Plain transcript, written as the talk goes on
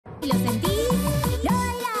Si lo sentís, lo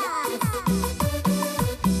bailás.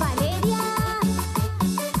 Valeria.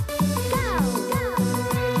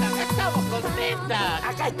 Acá estamos contentas.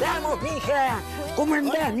 Acá estamos, mija. ¿Cómo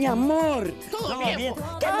andás, mi amor? Todo bien.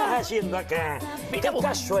 ¿Qué andas haciendo acá? Vine Qué a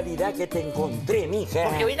buscar- casualidad que te encontré, mija.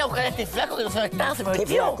 Porque vine a buscar a este flaco que no sabe estar, se me ¿Qué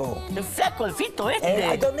metió. flaco? El flaco, el fito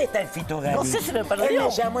este. ¿Dónde está el Fito Gali? No sé, se me perdió. Él me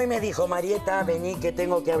llamó y me dijo, Marieta, vení que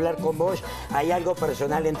tengo que hablar con vos. Hay algo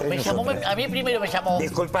personal entre Me llamó, nosotros. a mí primero me llamó.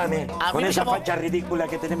 Disculpame, A mí con me esa llamó- facha ridícula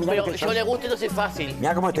que tenés. Mirá Pero lo que yo sos. le gusto y no es fácil.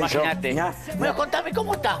 Mirá cómo estoy yo. Imagínate. Mirá. Bueno, contame,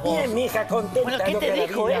 ¿cómo estás vos? Bien, mija, contenta. Bueno, ¿qué lo te que la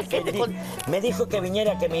dijo vida él? ¿Qué te feliz. Me dijo que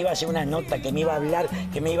viniera, que me iba a hacer unas notas, que me iba a hablar,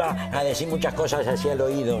 que me iba a decir muchas cosas hacia el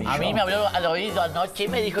oído. A mí me habló al oído anoche y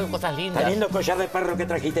me dijo cosas lindas. Está lindo collar de perro que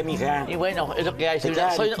trajiste, mija. Y bueno, es lo que hay. Te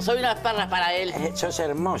queda- Soy una perra para él. Sos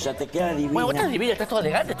hermosa, te queda divina. Bueno, vos estás divina, estás toda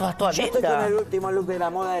elegante, toda Yo linda. estoy con el último look de la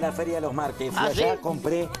moda de la Feria de los Martes. Fui ¿Ah, allá, sí?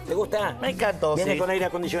 compré. ¿Te gusta? Me encantó, Viene sí. con aire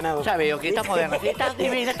acondicionado. Ya veo que estás moderna, sí, estás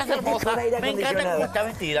divina, estás hermosa. Con aire Me encanta acondicionado. cómo estás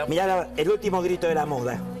vestida. Mirá el último grito de la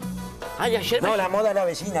moda. Ay, ayer No, la moda de la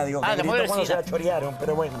vecina, digo. Ah, que la moda de gritó la cuando se vecina. la chorearon,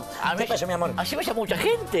 pero bueno. A ¿Qué mí- pasó, mi amor? Ayer me llamó mucha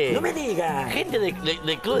gente. No me digas. Gente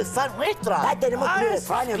del club de fan nuestra. Ah, tenemos club de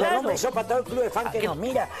fan, claro. ¿verdad? Un beso para todo el club de fan que ¿qué? nos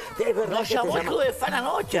mira. Es verdad Nos que llamó te el club de fan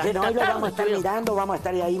anoche. Dice, no, esta hoy lo tarde vamos a estar estuvieron. mirando, vamos a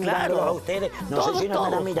estar ahí mirando Claro. a ustedes. No Todos, sé si nos todos.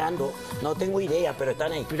 estarán mirando. No tengo idea, pero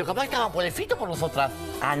están ahí. Pero capaz que estaban por el fito por nosotras.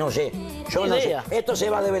 Ah, no sé. Yo Ni no sé. idea. Esto se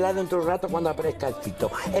va a develar dentro de un rato cuando aparezca el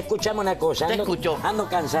Fito. Escuchame una cosa. Te Ando, escucho. ando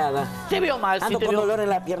cansada. Te veo mal, sí, Ando te con veo. dolor en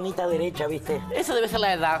la piernita derecha, ¿viste? Eso debe ser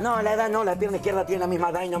la edad. No, la edad no, la pierna izquierda tiene la misma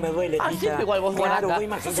edad y no me duele, Ah, Tita. siempre igual vos Claro, guaranga. vos ¿Sos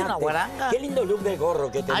imaginate. una guaranga? Qué lindo look de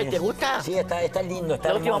gorro que tenés. Ay, ¿te gusta? Sí, está lindo, está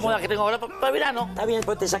La última hermoso. moda que tengo ahora para verano. Está bien,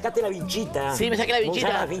 pues te sacaste la vinchita. Sí, me saqué la Vos vinchita.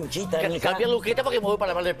 usás la vinchita, mija. Cambié el luqueta porque me voy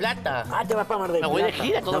para Mar del Plata. Ah, te vas para Mar del Me Plata. voy de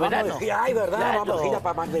gira todo Nos vamos verano. de gira. Ay, ¿verdad? Claro. Vamos de gira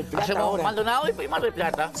para Mar del Plata Hacemos ahora. Maldonado y Mar del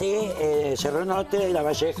Plata. Sí, Cerro Norte, La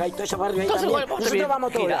Valleja y todo ese barrio ahí Entonces, también. bueno, vamos Nosotros bien. vamos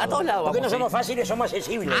a todos Gira, lados. a todos lados Porque no vamos, somos sí. fáciles, somos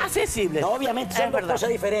accesibles. Accesibles. No, obviamente Es son dos verdad. cosas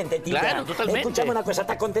diferentes, Tita. Claro, totalmente. Escuchame una cosa,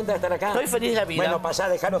 ¿estás contenta de estar acá? Estoy feliz de la vida. Bueno, pasá,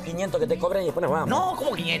 dejá los 500 que te cobren y después nos vamos. No,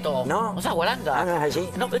 ¿cómo 500? ¿No? No seas guaranga. Ah, ¿no es así?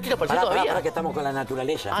 No, pero es que lo pareció Pará, todavía. pará, que estamos con la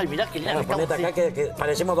naturaleza. Ay, mirá qué lindo Claro, que ponete estamos, acá que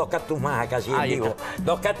parecemos dos cactus más acá, así en Ahí vivo. está.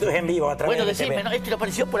 Dos cactus en vivo a través Bueno, de decime, TV. ¿no? ¿Este lo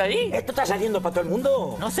apareció por ahí? ¿Esto está saliendo para todo el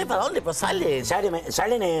mundo? No sé para dónde, pero sale.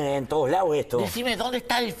 Salen en todos lados esto. Decime, ¿dónde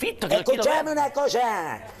está el fito? Que lo quiero Escuchame ver. una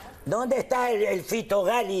cosa. ¿Dónde está el Fito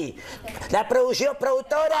Gali? La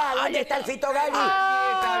productora, ¿dónde Ay, está el Fito Gali?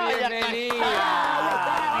 Ay, Está acá bienvenida.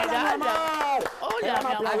 Ahí está, hola, mi mirá, amor. Hola, Te vamos a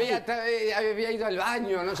mi amor. aplaudir. Había ido al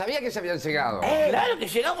baño, no sabía que se habían llegado. Claro que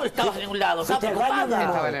llegamos, no estabas en ningún lado. Estaba ¿Fuiste al baño, preocupada. mi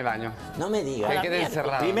amor? Estaba en el baño. No me digas. Me la quedé mierda.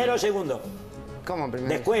 encerrado. Primero o segundo. ¿Cómo De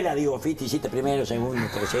primero? escuela, digo, Fiti, hiciste primero, segundo,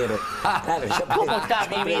 tercero. Claro, yo ¿Cómo está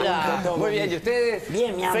mi vida? pregunto todo. Muy bien, ¿y ustedes?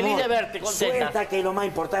 Bien, mi amor. Feliz de verte, contenta. Suelta que es lo más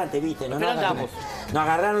importante, ¿viste? No, Pero nos andamos. Nos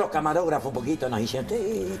agarraron los camarógrafos un poquito, nos hicieron, qué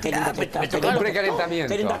linda que me está. tocaron qué linda un que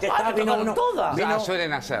precalentamiento. está, qué linda que Ah, está, me vino tocaron uno. todas. Ya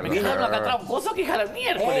suelen hacerlo. Me dejaron acá atrás un coso que jala el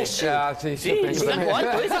miércoles. Eso. Ah, sí, Sí, siempre. el blanco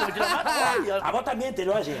alto ese que me tiró más. Ay, A vos también te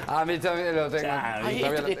lo hace. A mí también lo tengo. Ay, Todavía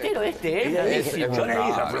este lo tetero tengo. este, Y le dije, es yo le dije,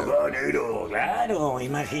 claro. aflojado, negro, claro,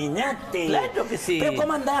 imagínate. Claro que sí. Pero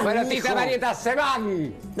 ¿cómo andás, Bueno, mijo? Tita y Marieta, se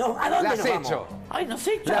van. No, ¿a dónde Las nos he vamos? hecho. Ay, no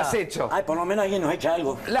sé, Las he hecho. Ay, por lo menos alguien nos echa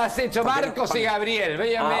algo. Las he hecho. Marcos y Gabriel.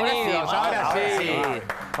 Bienvenidos. Ahora sí.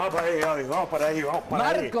 Vamos para ahí, vamos para ahí, vamos para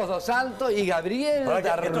ahí. Marcos Dos Santos y Gabriel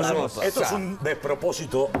Darnosa. Esto es un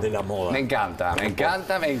despropósito de la moda. Me encanta, me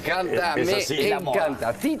encanta, me encanta, Es me así. La moda.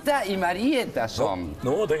 encanta. Tita y Marieta son.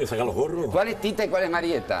 No, tenés que sacar los gorros. ¿Cuál es Tita y cuál es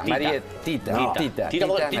Marieta? Tita. Marieta, Tita, Tita. Tita, Tita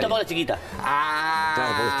por Marieta. la chiquita. Ah,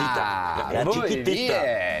 Claro, porque es Tita, la muy chiquitita.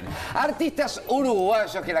 bien. Artistas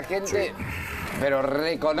uruguayos que la gente, pero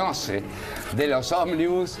reconoce de los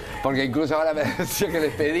ómnibus, porque incluso ahora me decía que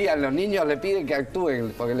les pedían, los niños le piden que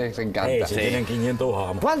actúen porque les encanta. Si tienen 500,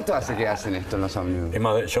 vamos. ¿Cuánto hace que hacen esto en los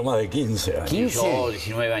ómnibus? Yo más de 15 años 15. Yo,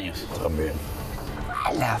 19 años. también.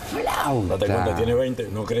 A la flauta. Date cuenta, tiene 20,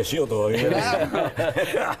 no creció todavía. Claro.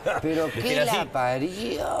 Pero qué Pero la sí.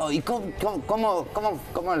 parió. ¿Y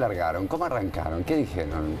cómo largaron? ¿Cómo arrancaron? ¿Qué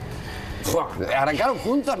dijeron? ¿Arrancaron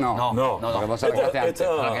juntos? No. No. Porque vos arrancaste antes.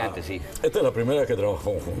 Arrancaste, sí. Esta es la primera vez que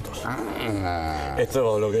trabajamos juntos. Ah,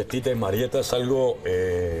 Esto, lo que es Tita y Marieta, es algo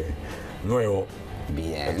nuevo.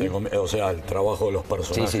 bien. O sea, el trabajo de los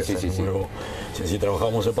personajes Sí. es nuevo. Sí,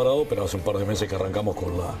 trabajamos separados, pero hace un par de meses que arrancamos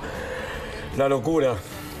con la locura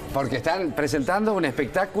Porque están presentando un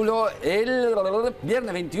espectáculo el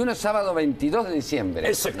viernes 21, sábado 22 de diciembre.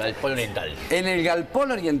 El Galpón Oriental. En el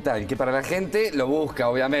Galpón Oriental, que para la gente lo busca,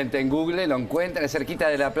 obviamente, en Google, lo encuentra, es cerquita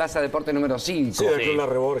de la Plaza Deporte número 5. Sí, del Club La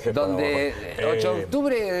Reborges. Donde 8 de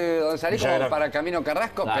octubre, donde salimos Villagrán. para Camino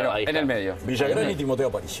Carrasco, Claro, pero ahí en está. el medio. Villagrán y Timoteo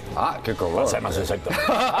Aparicio. Ah, qué Para cogote. ser más exacto. Qué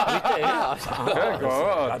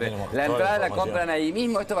cogote. Ya tenemos La toda entrada la información. compran ahí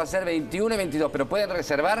mismo, esto va a ser 21 y 22, pero pueden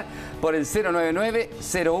reservar por el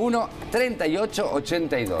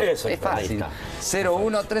 099-01-3882. Es Exacto, fácil. ahí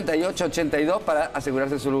 01-3882 para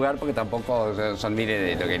asegurarse su lugar, porque tampoco son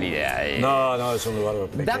miles de lo que ni idea. No, es un lugar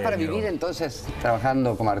pequeño. ¿Da para vivir entonces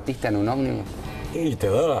trabajando como artista en un ómnibus? Y te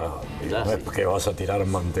da. Da, No es sí. que vas a tirar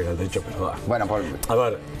manteca al techo, pero da. Bueno, A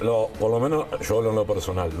ver, por lo menos yo hablo en lo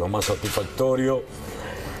personal. Lo más satisfactorio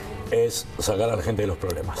es sacar a la gente de los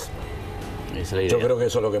problemas. Esa es la idea. Yo creo que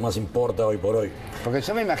eso es lo que más importa hoy por hoy. porque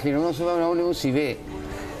yo me imagino, uno sube a un ómnibus y ve,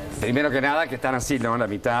 primero que nada, que están así, ¿no? La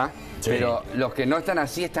mitad. Sí. Pero los que no están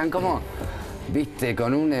así están como, viste,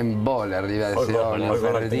 con un embole arriba de Hoy ese con- ómnibus, hoy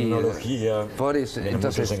con la perdido. tecnología, Por eso, tiene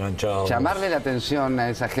entonces, muchos enganchados. llamarle la atención a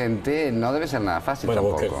esa gente no debe ser nada fácil Bueno,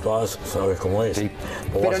 vos que tampoco. vas, sabes cómo es. Sí.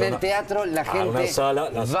 Vos Pero vas en a el una- teatro la a gente una sala,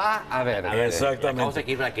 va a ver. La causa Exactamente. es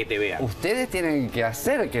que ir para que te vean. Ustedes tienen que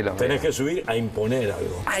hacer que los Tenés vean. que subir a imponer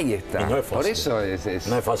algo. Ahí está. Y no es fácil. Por eso es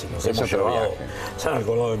No es fácil, nos es hemos otro llevado. viaje. Se han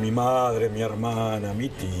acordado de mi madre, mi hermana, mi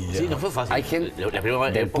tía. Sí, no fue fácil. Hay gente La primera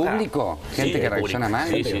del época- público, Sí, gente que del reacciona público. mal.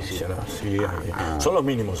 Sí, Gente sí, que sí. funciona, sí, son los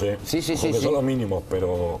mínimos, ¿eh? Sí, sí, sí, Porque sí. son los mínimos,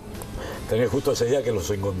 pero tenés justo ese día que los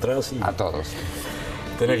encontrás y A todos.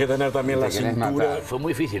 tenés que tener también Te la querés cintura. matar. Fue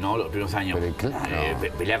muy difícil, ¿no? Los primeros años. Pero claro.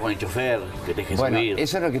 Pelear con el chofer, que tenés que Bueno, subir.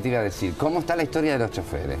 eso es lo que te iba a decir. ¿Cómo está la historia de los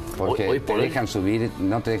choferes? Porque Hoy por te hoy- dejan subir,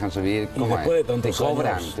 no te dejan subir. Y ¿Cómo después de es? tantos ¿Te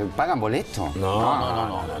cobran? años- ¿Te pagan boleto?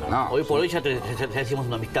 No. Hoy por hoy ya hicimos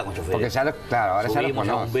una amistad con choferes. Porque ya lo, claro, ahora ya lo Subimos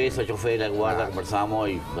a un conoces. beso al chofer, al guarda, conversamos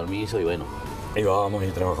y permiso y bueno, Y vamos y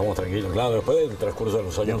trabajamos tranquilos. Claro, después del transcurso de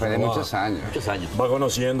los años. Después de uno va- muchos años. muchos años. Va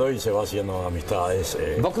conociendo y se va haciendo amistades.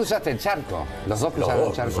 Vos cruzaste el charco. Los dos Los cruzaron el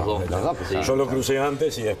dos, charco. los dos. Los dos Sí. cruzaron. Yo lo crucé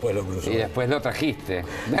antes y después lo cruzó. Y después lo trajiste. Él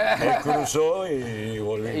cruzó y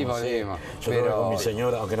volvimos. Y volvimos. Sí. Yo Pero- creo que con mi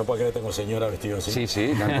señora, aunque no pueda creer, tengo señora vestida así. Sí,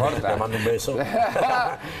 sí, no importa. Le mando un beso.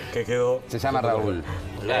 que quedó. Se llama Raúl.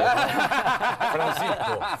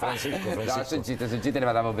 Francisco. No, es un chiste, le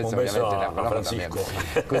mandamos besos, Un beso obviamente. a la conozco Francisco. también.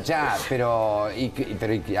 Escuchá, pero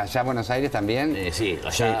allá en Buenos Aires también. Sí,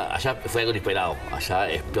 allá fue algo inesperado. Allá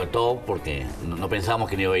explotó porque no pensábamos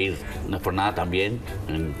que no iba a ir, no es por nada también,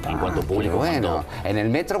 en cuanto público. Pero bueno, cuanto- ¿en el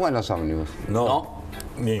metro o en los ómnibus? No.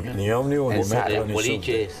 Ni ómnibus, ni En metro, sala, ni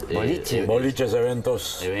boliches, subte. Boliche. Boliches,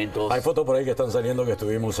 eventos. Eventos. Hay fotos por ahí que están saliendo que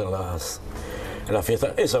estuvimos en la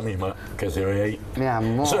fiesta, esa misma que se ve ahí. Mi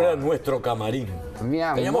amor. Eso era nuestro camarín. Mi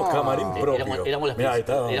amor. Teníamos camarín propio. Mirá, ahí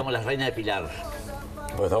está. éramos las reinas de Pilar.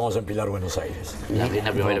 Pues estábamos en Pilar, Buenos Aires. La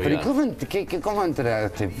reina primera Pero ¿y Pilar. cómo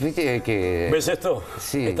entraste? Viste que... ¿Ves esto?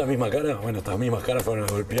 Sí. Esta misma cara, bueno, estas mismas caras fueron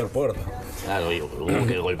a golpear puertas. Claro, hubo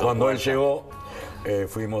que golpear Cuando él puerta. llegó,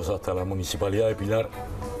 fuimos hasta la municipalidad de Pilar.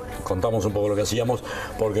 Contamos un poco lo que hacíamos,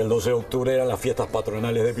 porque el 12 de octubre eran las fiestas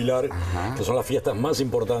patronales de Pilar, que son las fiestas más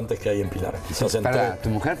importantes que hay en Pilar. Se hacen Pará, tres- ¿tu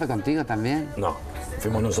mujer fue contigo también? No,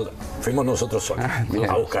 fuimos nosotros solos Bien.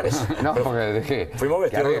 a buscar eso. No, Pero porque dejé. fuimos Qué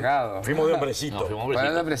vestidos, arriesgado. fuimos de hombrecito. No, fuimos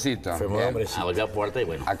Bueno, de hombrecito. hombrecito. Fuimos de Bien. hombrecito. A golpear puerta y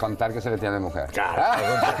bueno. A contar que se vestía de mujer. Claro,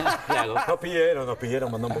 Claro. nos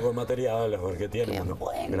pidieron mandar un poco de material, a ver qué tienen.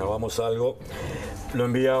 Bueno, grabamos algo, lo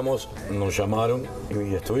enviamos, nos llamaron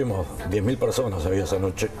y estuvimos 10.000 personas había esa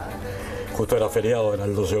noche. Justo era feriado, era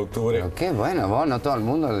el 12 de octubre. Pero qué bueno, vos, no todo el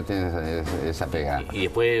mundo le tiene esa pega. Y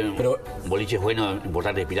después, Pero- boliches buenos,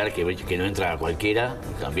 importante de Pilar, que no entra cualquiera,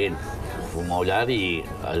 también. Fuimos a hablar y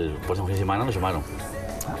al próximo fin de semana nos llamaron.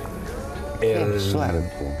 Qué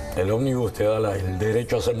suerte. El ómnibus te da el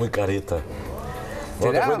derecho a ser muy careta. Te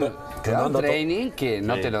 ¿Vos da, cuenta? te da Uno un anda to- training que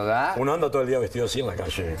no Sí. te lo da. Uno anda todo el día vestido así en la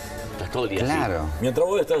calle. Estás todo el día así. Claro, Mientras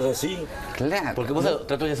vos estás así, claro. Porque vos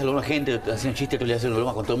tratás de hacerlo a una gente, hacer un chiste, tú le haces un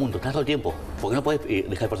broma con todo el mundo. Estás todo el tiempo. Porque no puedes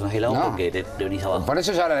dejar el personaje de lado No. porque te venís abajo. Por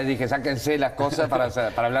eso yo ahora les dije, sáquense las cosas para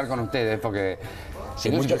hablar con ustedes, porque... si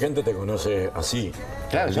no, mucha yo- gente te conoce así,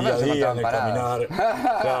 Claro, el yo me día a los día, encontraba de parados.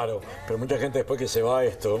 caminar, claro, pero mucha gente después que se va a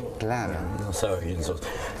esto, Claro. no sabe quién sos.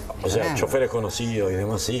 O sea, Claro. choferes conocidos y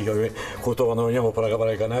demás, sí. Justo cuando veníamos para acá,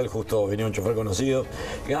 para el canal, justo venía un chofer conocido.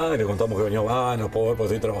 Y le contamos que venía, no puedo ver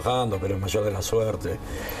porque estoy trabajando, pero es mayor de la suerte.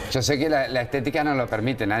 Yo sé que la estética no lo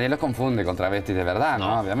permite, nadie los confunde con travestis de verdad,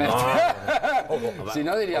 ¿no? Obviamente. Ojo, Si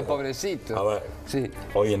no diría pobrecito. A ver, Sí.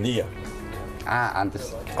 hoy en día, Ah,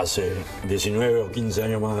 antes. hace 19 o 15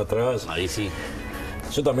 años más atrás, Ahí sí.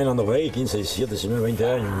 Yo también ando por ahí, 15, 17, 19, 20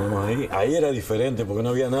 años, andamos ahí. Ahí era diferente porque no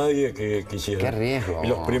había nadie que quisiera. Qué riesgo. Y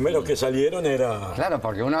los primeros que salieron era... Claro,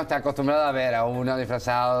 porque uno está acostumbrado a ver a uno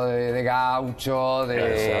disfrazado de gaucho,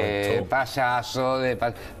 de Exacto. payaso,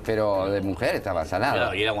 pero de mujer estaba salado.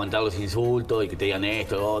 Claro, y era aguantar los insultos y que te digan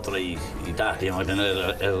esto, lo otro, y tal. Teníamos que tener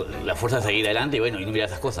la fuerza de seguir adelante y bueno, y no mirar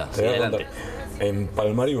esas cosas. Te Seguir voy a adelante. contar. En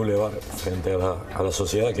Palmar y Boulevard, frente a la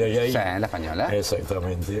sociedad que hay ahí. Sí, en la Española.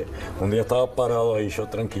 Exactamente. Un día estaba parado ahí yo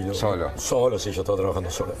tranquilo. ¿Solo? Solo, sí, yo estaba trabajando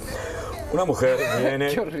solo. Una mujer viene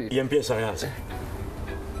Qué horrible. y empieza a hacer.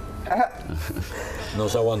 No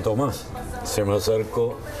se aguantó más. Se me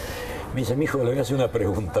acercó. Me dice, mijo, le voy a hacer una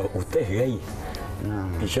pregunta. ¿Usted es gay?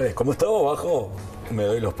 Y yo, como estaba abajo, me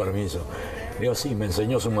doy los permisos. Le digo, sí, me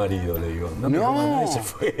enseñó su marido, le digo. No me dijo más nadie, se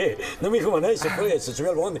fue. No me dijo más nadie, se fue, se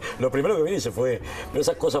subió al bondi. Lo primero que vine y se fue. Pero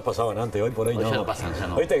esas cosas pasaban antes, hoy por hoy Hoy no. ya no pasan, ya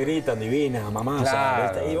no. Hoy te gritan, divina, mamá,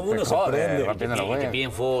 Claro, ¿sabes? Y uno te se jode, prende. rompiendo los Y te huevos.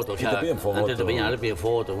 piden fotos, Y ya. te piden Antes te fotos. pedían, ahora piden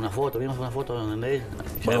fotos. Vimos una foto, ¿entendés?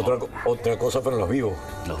 Bueno, Ya, otra cosa fueron los vivos.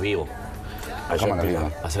 los vivos. Allá ¿Cómo en los Pilar.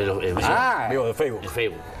 vivos? Hacer los Vivos de Facebook. el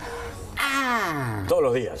Facebook. Todos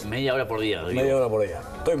los días. Media hora por día. digo. Media hora por día.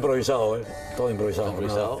 Todo improvisado, ¿eh? Todo improvisado. Todo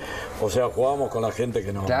improvisado. nada. O sea, jugábamos con la gente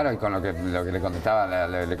que no... Claro, y con lo que le contestaba,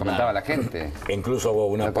 le comentaba a la gente. Incluso hubo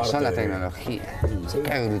una Lo que parte son las de- tecnologías.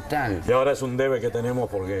 Qué brutal. Y ahora es un debe que tenemos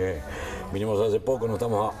porque vinimos hace poco, nos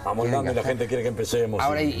estamos amoldando y la gente quiere que empecemos.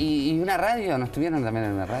 Ahora, Y ¿y una radio? ¿No estuvieron también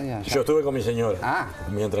en una radio? allá? yo estuve con mi señora. Ah.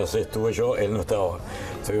 Mientras estuve yo, él no estaba.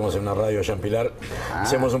 Estuvimos en una radio allá en Pilar.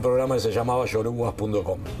 Hicimos un programa que se llamaba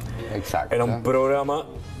yoruguas.com. Exacto. Era un programa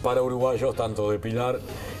para uruguayos, tanto de Pilar,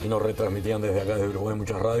 y nos retransmitían desde acá, desde Uruguay,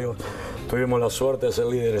 muchas radios. Tuvimos la suerte de ser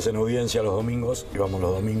líderes en audiencia los domingos, íbamos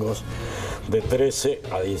los domingos de 13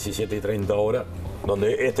 a 17:30 horas,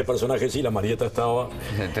 donde este personaje sí, la Marieta estaba.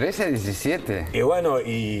 De 13 a 17. Y bueno,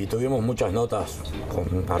 y tuvimos muchas notas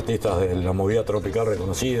con artistas de la movida tropical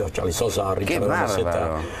reconocidos, Charly Sosa, Ricardo bárbaro.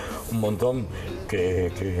 Maceta, un montón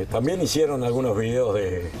que también hicieron algunos videos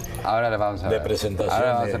de... Ahora le vamos a De ver. presentación Ahora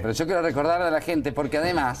vamos a de- ver. Pero yo quiero recordarle a la gente, porque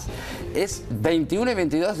además es 21 y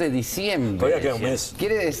 22 de diciembre. Todavía queda un mes.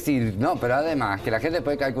 Quiere decir, no, pero además que la gente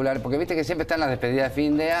puede calcular, porque viste que siempre están las despedidas de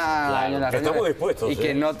fin de año, Claro, las que estamos reuniones, dispuestos, y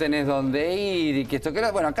que ¿eh? no tenés dónde ir, y que esto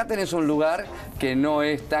que bueno, acá tenés un lugar que no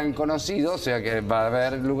es tan conocido, o sea que va a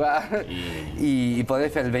haber lugar, y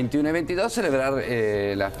podés el 21 y 22 celebrar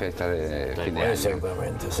la fiesta de fin de año.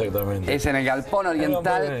 Exactamente, exactamente. Es en el Galpón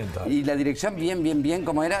Oriental, Oriental. y la dirección bien,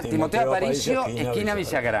 ¿cómo era? Timoteo Aparicio, esquina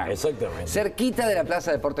Villagrán. Exactamente. Cerquita de la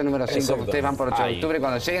Plaza Deporte número 5, Exactamente. ustedes van por 8 de Ahí. octubre,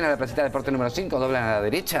 cuando lleguen a la placita Deporte número 5, doblan a la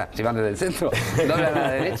derecha, si van desde el centro, doblan a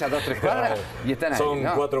la derecha 2-3 cuadras y están ahí. Son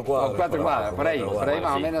 ¿no? 4 cuadras. O 4 cuadras, por ahí, cuatro por ahí cuadras,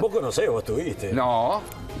 más o sí. menos. Vos conocés, vos estuviste. No,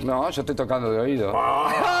 yo estoy tocando de oído.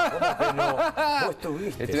 Ah, ¿cómo que no? Vos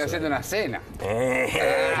estuviste. Estoy haciendo una cena.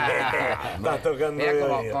 Estás tocando Era de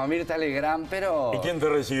como, oído. como Mirta Legrand, pero... ¿Y quién te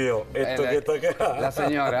recibió? Esto que está acá. La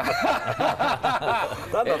señora.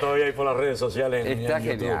 Anda todavía ahí por las redes sociales. en Está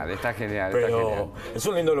YouTube. genial, está genial. Pero es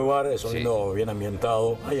un lindo lugar, es un Sí. lindo, bien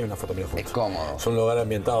ambientado. Ahí hay una foto, mira, Es cómodo. Es un lugar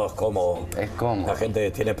ambientado, es cómodo. Es cómodo. La gente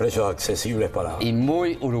tiene precios accesibles para... Y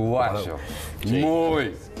muy uruguayo.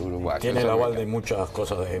 Muy uruguayo. Tiene el Eso aval me de muchas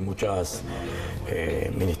cosas, de muchos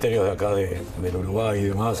ministerios de acá del Uruguay y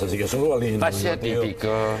demás, así que es un lugar lindo. Paseo divertido. típico.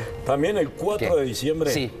 También el 4 ¿Qué? de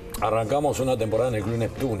diciembre Sí. arrancamos una temporada en el Club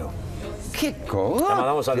Neptuno. ¡Qué cogote! Le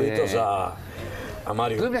mandamos saluditos a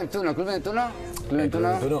Mario. Club Neptuno, Club Neptuno. Club El Club Neptuno.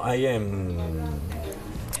 Neptuno, ahí en...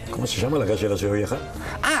 ¿Cómo se llama la calle de la Ciudad Vieja?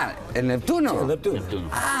 Ah, ¿el Neptuno? El Neptuno. Neptuno.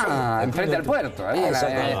 Ah, enfrente al puerto, ahí en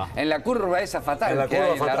exactamente. en la curva esa fatal. En la que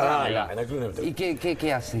curva hay fatal, rambla. en el Club Neptuno. ¿Y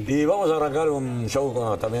qué hace? Y vamos a arrancar un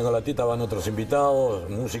show también con la Tita, van otros invitados,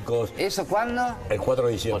 músicos. ¿Eso cuándo? El 4 de 4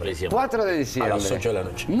 de diciembre. diciembre. 4 de A diciembre. las 8 de la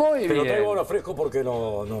noche. Muy Te lo bien. traigo ahora fresco porque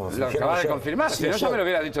no Lo dijeron acabas de ayer. confirmar, si no ya ayer. me lo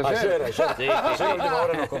hubiera dicho ayer. Ayer. Sí, sí, Ayer sí. a última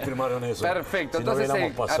hora nos confirmaron eso. Perfecto, Si no entonces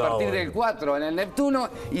hubiéramos a pasado, partir del 4 en el Neptuno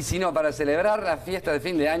y si no, para celebrar la fiesta de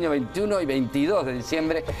fin de año 21 y 22 de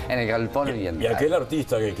diciembre en el Galpón Oriental. Y aquel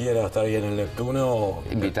artista que quiera estar ahí en el Neptuno...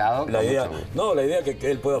 Invitado, La con idea, mucho gusto. no, la idea es que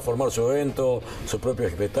él pueda formar su evento, su propio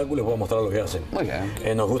espectáculo y pueda mostrar lo que hacen. Muy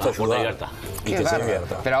bien. Nos gusta Ah, puerta ayudar abierta. y Qué que se bárbaro.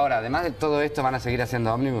 divierta. Pero ahora, además de todo esto, ¿van a seguir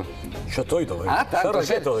haciendo ómnibus? Yo estoy todavía. Ah, está, Ya arranqué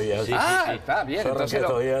entonces- estos días. Sí, Ah, sí. está bien. Ya arranqué Entonces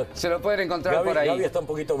estos días. se lo pueden encontrar Gaby, por ahí. Gaby está un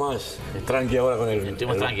poquito más tranqui ahora con el... Estoy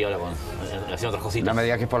más tranquilo ahora haciendo otras cositas. No me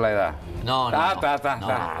digas que es por la edad. No, no, Ah, no. está.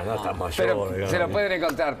 Ah, no está mayor. Pero Gaby. se lo pueden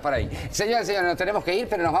encontrar por ahí. Señoras y señores, nos tenemos que ir,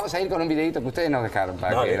 pero nos vamos a ir con un videito que ustedes nos dejaron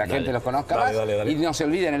para Dale, que la dale. gente los conozca Dale, más. dale, dale. Y no se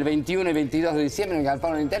olviden el 21 y 22 de diciembre en el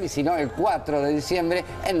Galpón Oriental y si no, el 4 de diciembre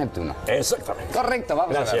en Neptuno. Exactamente. Correcto,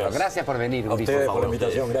 vamos a Gracias. verlo. Gracias por venir. A un bicho, ustedes por por la favor.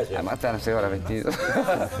 invitación, gracias. Además están hace hora 22.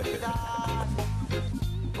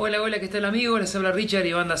 Hola, hola, ¿qué tal amigos? Les habla Richard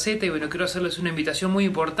y Banda Z y bueno, quiero hacerles una invitación muy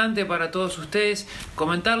importante para todos ustedes,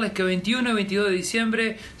 comentarles que 21 y 22 de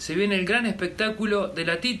diciembre se viene el gran espectáculo de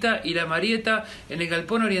la Tita y la Marieta en el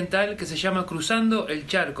Galpón Oriental que se llama Cruzando el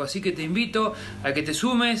Charco, así que te invito a que te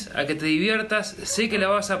sumes, a que te diviertas, sé que la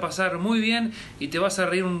vas a pasar muy bien y te vas a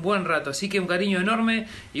reír un buen rato, así que un cariño enorme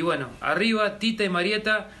y bueno, arriba Tita y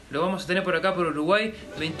Marieta, lo vamos a tener por acá por Uruguay,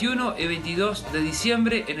 21 y 22 de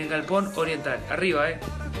diciembre en el Galpón Oriental, arriba,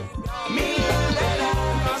 Mira,